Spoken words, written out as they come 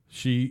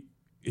She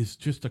is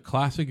just a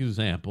classic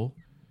example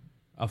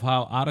of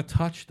how out of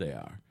touch they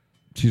are.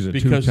 She's a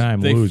Because two-time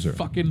they loser.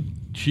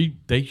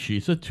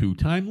 She's a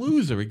two-time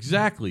loser.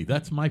 Exactly.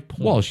 That's my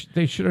point. Well,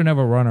 they should have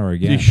never run her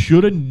again. They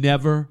should have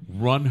never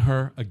run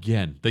her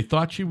again. They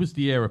thought she was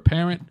the heir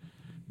apparent.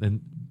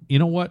 Then, you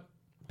know what?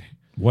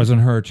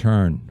 Wasn't her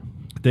turn.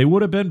 They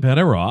would have been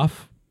better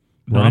off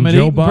Run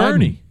nominating Joe Biden.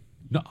 Bernie.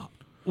 No,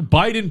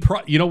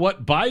 Biden, you know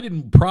what?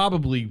 Biden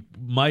probably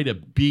might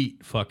have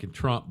beat fucking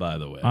Trump, by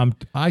the way.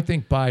 I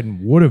think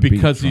Biden would have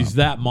because beat Trump. he's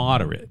that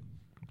moderate.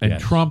 And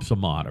Yes. Are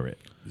moderate.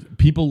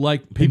 People are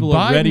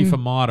Biden ready for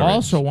moderates.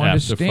 also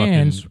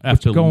understands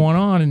what's going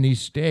on in these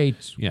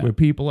states where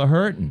people are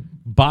hurting.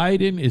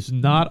 Biden is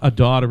not a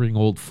doddering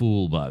old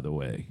fool, by the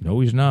way. No,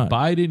 he's not.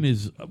 Biden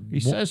is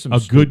says some a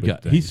good stupid guy.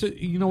 things.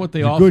 He's you know what they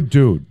He's all a good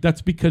dude.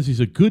 That's because he's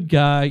a good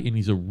guy and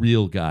he's a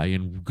real guy,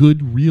 and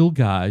good real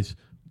guys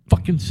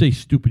fucking say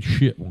stupid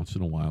shit once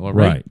in a while. All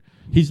right. Right.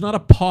 He's not a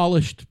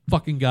polished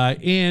fucking guy,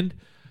 and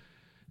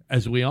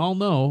as we all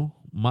know,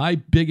 my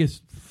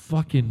biggest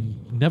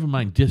fucking never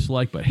mind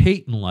dislike but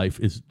hate in life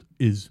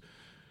is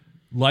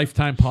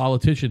lifetime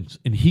politicians,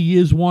 and he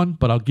is one,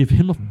 but I'll give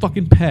him a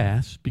fucking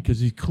pass because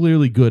he's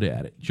clearly good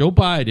at it. Joe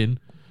Biden,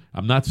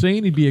 I'm not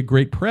saying he'd be a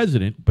great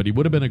president, but he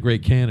would have been a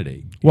great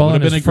candidate. Well,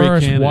 and his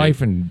first wife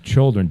and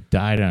children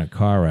died in a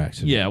car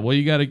accident. Yeah, well,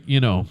 you got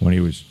to, when he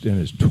was in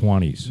his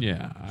 20s.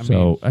 Yeah, I so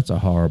mean, that's a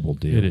horrible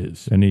deal. it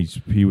is. And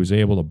he was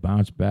able to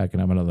bounce back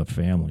and have another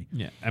family.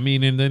 yeah, I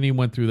mean, and then he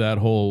went through that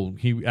whole.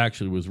 He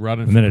actually was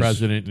running And for then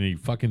president, and he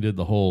fucking did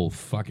the whole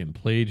fucking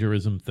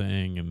plagiarism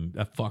thing, and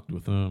that fucked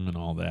with him and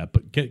all that.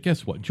 But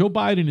guess what? Joe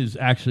Biden is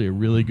actually a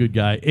really good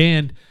guy,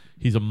 and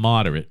he's a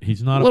moderate.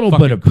 He's not A little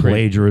fucking bit of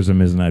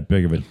plagiarism isn't that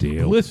big of a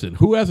deal. Listen,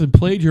 who hasn't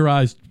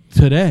plagiarized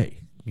today?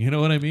 You know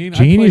what I mean? I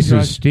Geniuses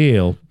plagiarized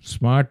steal,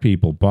 smart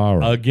people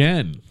borrow.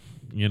 again.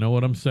 You know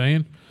what I'm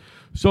saying?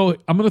 So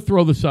I'm going to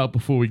throw this out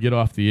before we get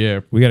off the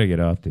air, We got to get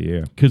off the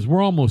air. because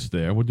we're almost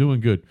there. We're doing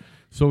good.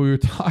 So we were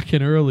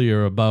talking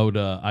earlier about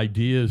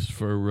ideas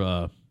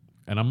for,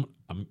 and I'm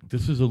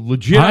this is a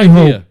legit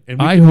idea.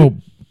 I hope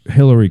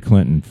Hillary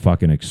Clinton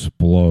fucking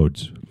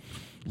explodes.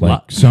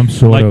 Like some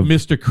sort like of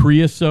Mr.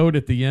 Creosote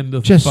at the end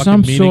of just fucking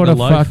some Meaning sort of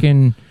Life.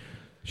 fucking.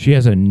 She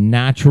has a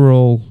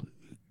natural,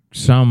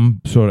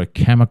 some sort of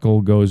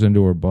chemical goes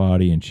into her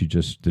body, and she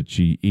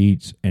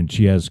eats, and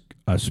she has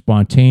a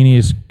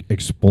spontaneous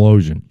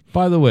explosion.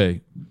 By the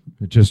way,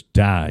 It just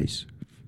dies.